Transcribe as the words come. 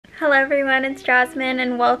Hello everyone, it's Jasmine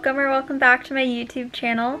and welcome back to my YouTube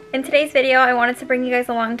channel. In today's video, I wanted to bring you guys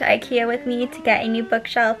along to Ikea with me to get a new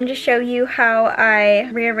bookshelf and just show you how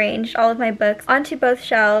I rearranged all of my books onto both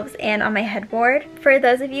shelves and on my headboard. For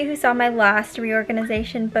those of you who saw my last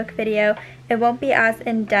reorganization book video, it won't be as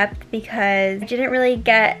in-depth because I didn't really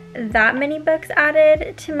get that many books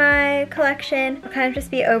added to my collection. It'll kind of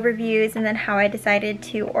just be overviews and then how I decided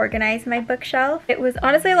to organize my bookshelf. It was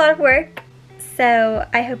honestly a lot of work. So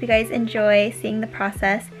I hope you guys enjoy seeing the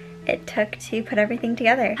process it took to put everything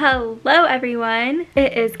together. Hello everyone!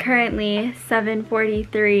 It is currently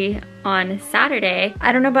 7:43 on Saturday.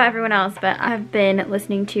 I don't know about everyone else, but I've been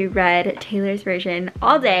listening to Red Taylor's version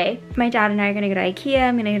all day. My dad and I are gonna go to Ikea.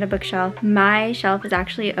 I'm gonna get a bookshelf. My shelf is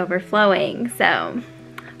actually overflowing, so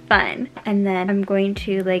fun. And then I'm going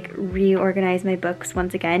to like reorganize my books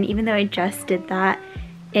once again, even though I just did that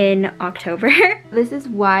in October. This is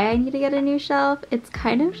why I need to get a new shelf. It's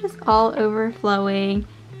kind of just all overflowing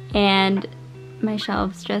and my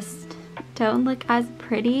shelves just don't look as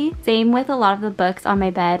pretty. Same with a lot of the books on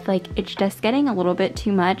my bed, like it's just getting a little bit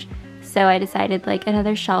too much. So I decided like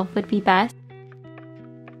another shelf would be best.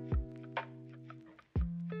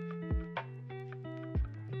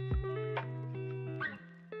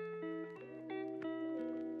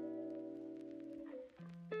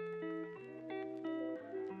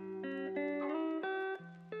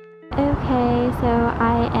 Okay, so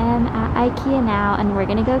I am at Ikea now and we're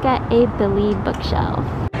gonna go get a Billy bookshelf.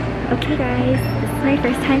 Okay guys, this is my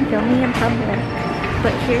first time filming in public,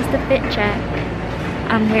 but here's the fit check.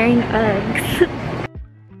 I'm wearing Uggs.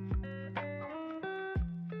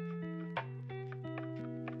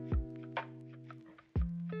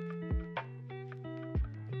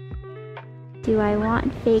 Do I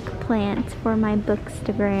want fake plants for my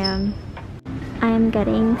bookstagram? I'm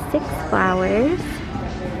getting 6 flowers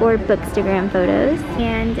for bookstagram photos,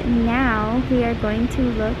 and now we are going to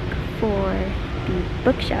look for the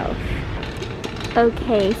bookshelf.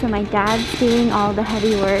 Okay, so my dad's doing all the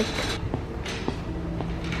heavy work.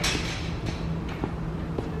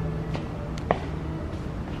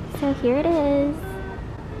 So here it is.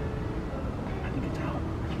 I think it's out.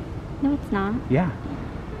 No, it's not. Yeah.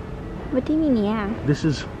 What do you mean, yeah? This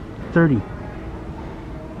is 30.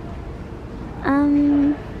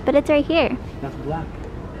 But it's right here. That's black.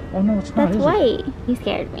 Oh no, it's not. That's white. You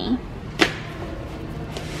scared me.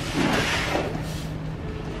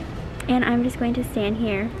 And I'm just going to stand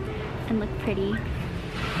here and look pretty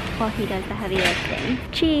while he does the heavy lifting.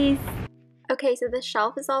 Cheese! Okay, so the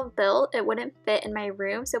shelf is all built. It wouldn't fit in my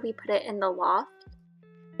room, so we put it in the loft.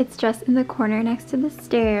 It's just in the corner next to the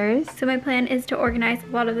stairs. So my plan is to organize a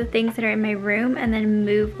lot of the things that are in my room and then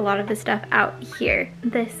move a lot of the stuff out here.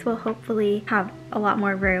 This will hopefully have a lot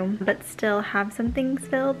more room, but still have some things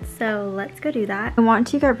filled, so let's go do that. I want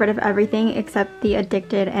to get rid of everything except the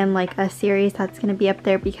Addicted and like a series that's gonna be up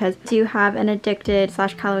there because I do have an Addicted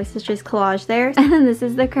 / Callaway Sisters collage there. And then this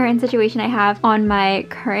is the current situation I have on my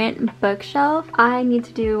current bookshelf. I need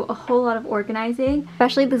to do a whole lot of organizing,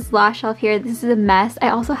 especially this last shelf here. This is a mess. I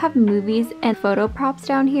also have movies and photo props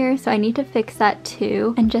down here, so I need to fix that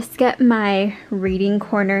too and just get my reading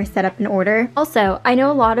corner set up in order. Also, I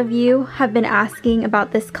know a lot of you have been asking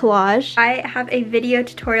about this collage. I have a video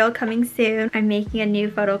tutorial coming soon. I'm making a new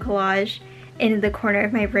photo collage in the corner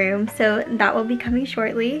of my room, so that will be coming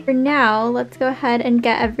shortly. For now, let's go ahead and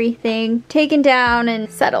get everything taken down and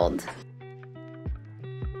settled.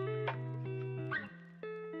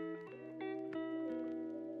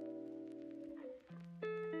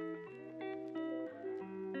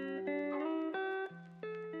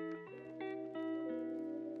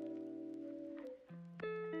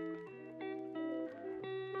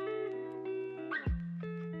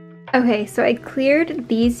 Okay, so I cleared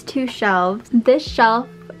these 2 shelves. This shelf,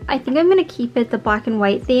 I think I'm gonna keep it the black and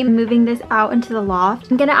white theme. I'm moving this out into the loft.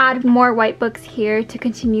 I'm gonna add more white books here to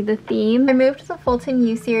continue the theme. I moved the Fulton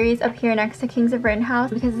U series up here next to Kings of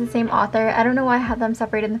Rittenhouse because it's the same author. I don't know why I had them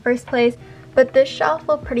separated in the first place, but this shelf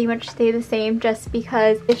will pretty much stay the same just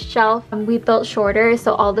because this shelf we built shorter,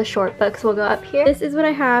 so all the short books will go up here. This is what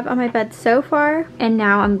I have on my bed so far, and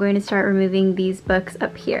now I'm going to start removing these books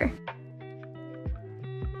up here.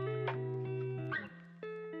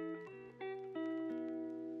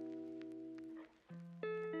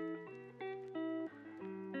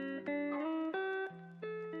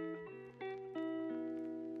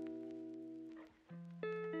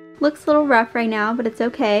 Looks a little rough right now, but it's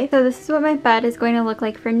okay. So this is what my bed is going to look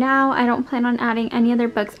like for now. I don't plan on adding any other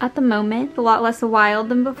books at the moment. It's a lot less wild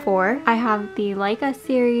than before. I have the Like Us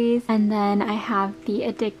series, and then I have the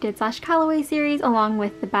Addicted / Callaway series along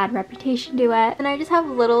with the Bad Reputation duet. And I just have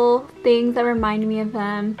little things that remind me of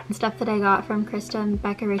them. Stuff that I got from Krista and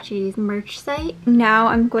Becca Ritchie's merch site. Now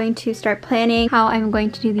I'm going to start planning how I'm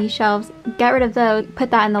going to do these shelves. Get rid of those,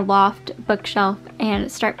 put that in the loft bookshelf,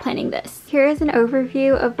 and start planning this. Here is an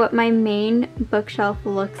overview of what my main bookshelf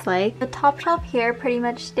looks like. The top shelf here pretty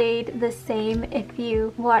much stayed the same if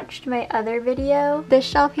you watched my other video. This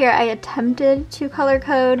shelf here I attempted to color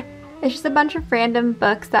code. It's just a bunch of random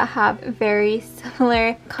books that have very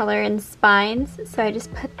similar color and spines, so I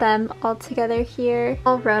just put them all together here.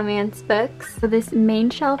 All romance books. So this main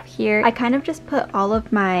shelf here, I kind of just put all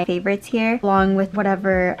of my favorites here along with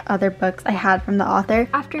whatever other books I had from the author.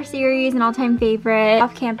 After series, an all-time favorite,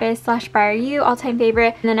 Off Campus / Briar U, all-time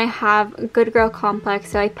favorite, and then I have Good Girl Complex,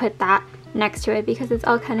 so I put that next to it because it's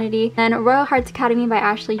Elle Kennedy. Then Royal Hearts Academy by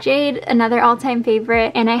Ashley Jade, another all-time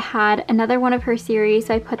favorite, and I had another one of her series,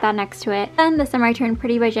 so I put that next to it. Then The Summer I Turned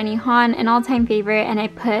Pretty by Jenny Han, an all-time favorite, and I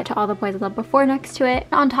put To All the Boys I Loved Before next to it.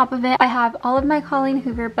 On top of it, I have all of my Colleen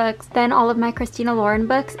Hoover books, then all of my Christina Lauren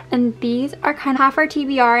books, and these are kind of half are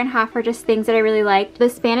TBR and half are just things that I really liked. The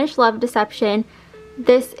Spanish Love Deception,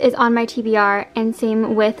 this is on my TBR, and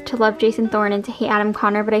same with To Love Jason Thorne and To Hate Adam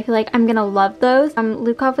Connor, but I feel like I'm gonna love those.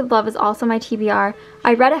 Luke Off with Love is also my TBR.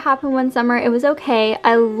 I read It Happened One Summer. It was okay.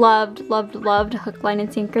 I loved Hook, Line,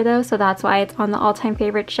 and Sinker though, so that's why it's on the all-time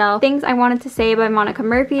favorite shelf. Things I Wanted to Say by Monica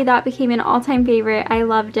Murphy, that became an all-time favorite. I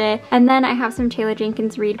loved it. And then I have some Taylor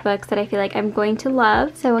Jenkins Reid books that I feel like I'm going to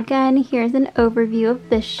love. So again, here's an overview of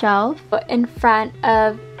this shelf. In front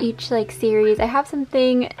of each like series, I have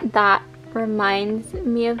something that reminds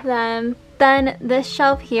me of them. Then this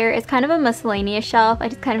shelf here is kind of a miscellaneous shelf. I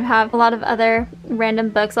just kind of have a lot of other random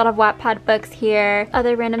books, a lot of Wattpad books here,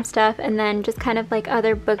 other random stuff, and then just kind of like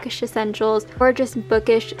other bookish essentials or just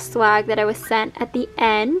bookish swag that I was sent at the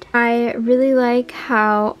end. I really like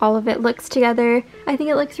how all of it looks together. I think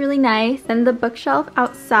it looks really nice. And the bookshelf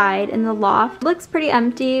outside in the loft looks pretty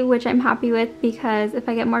empty, which I'm happy with because if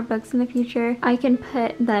I get more books in the future, I can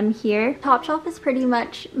put them here. Top shelf is pretty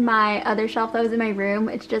much my other shelf that was in my room.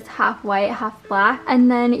 It's just half white, half black. And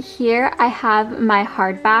then here I have my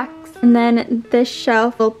hardbacks. And then this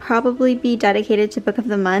shelf will probably be dedicated to Book of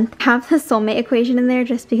the Month. I have the Soulmate Equation in there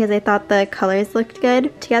just because I thought the colors looked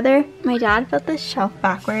good together. My dad built this shelf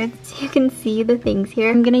backwards so you can see the things here.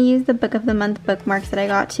 I'm gonna use the Book of the Month bookmarks that I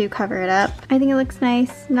got to cover it up. I think it looks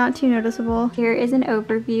nice, not too noticeable. Here is an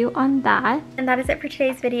overview on that. And that is it for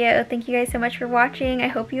today's video. Thank you guys so much for watching. I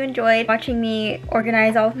hope you enjoyed watching me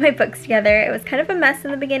organize all of my books together. It was kind of a mess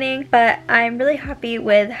in the beginning, but I'm really happy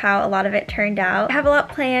with how a lot of it turned out. I have a lot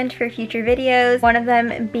planned for future videos, one of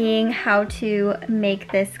them being how to make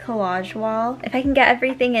this collage wall. If I can get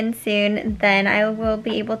everything in soon, then I will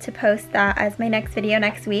be able to post that as my next video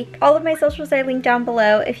next week. All of my socials are linked down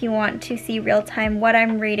below if you want to see real time what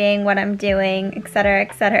I'm reading, what I'm doing, etc,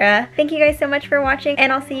 etc. Thank you guys so much for watching,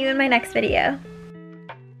 and I'll see you in my next video.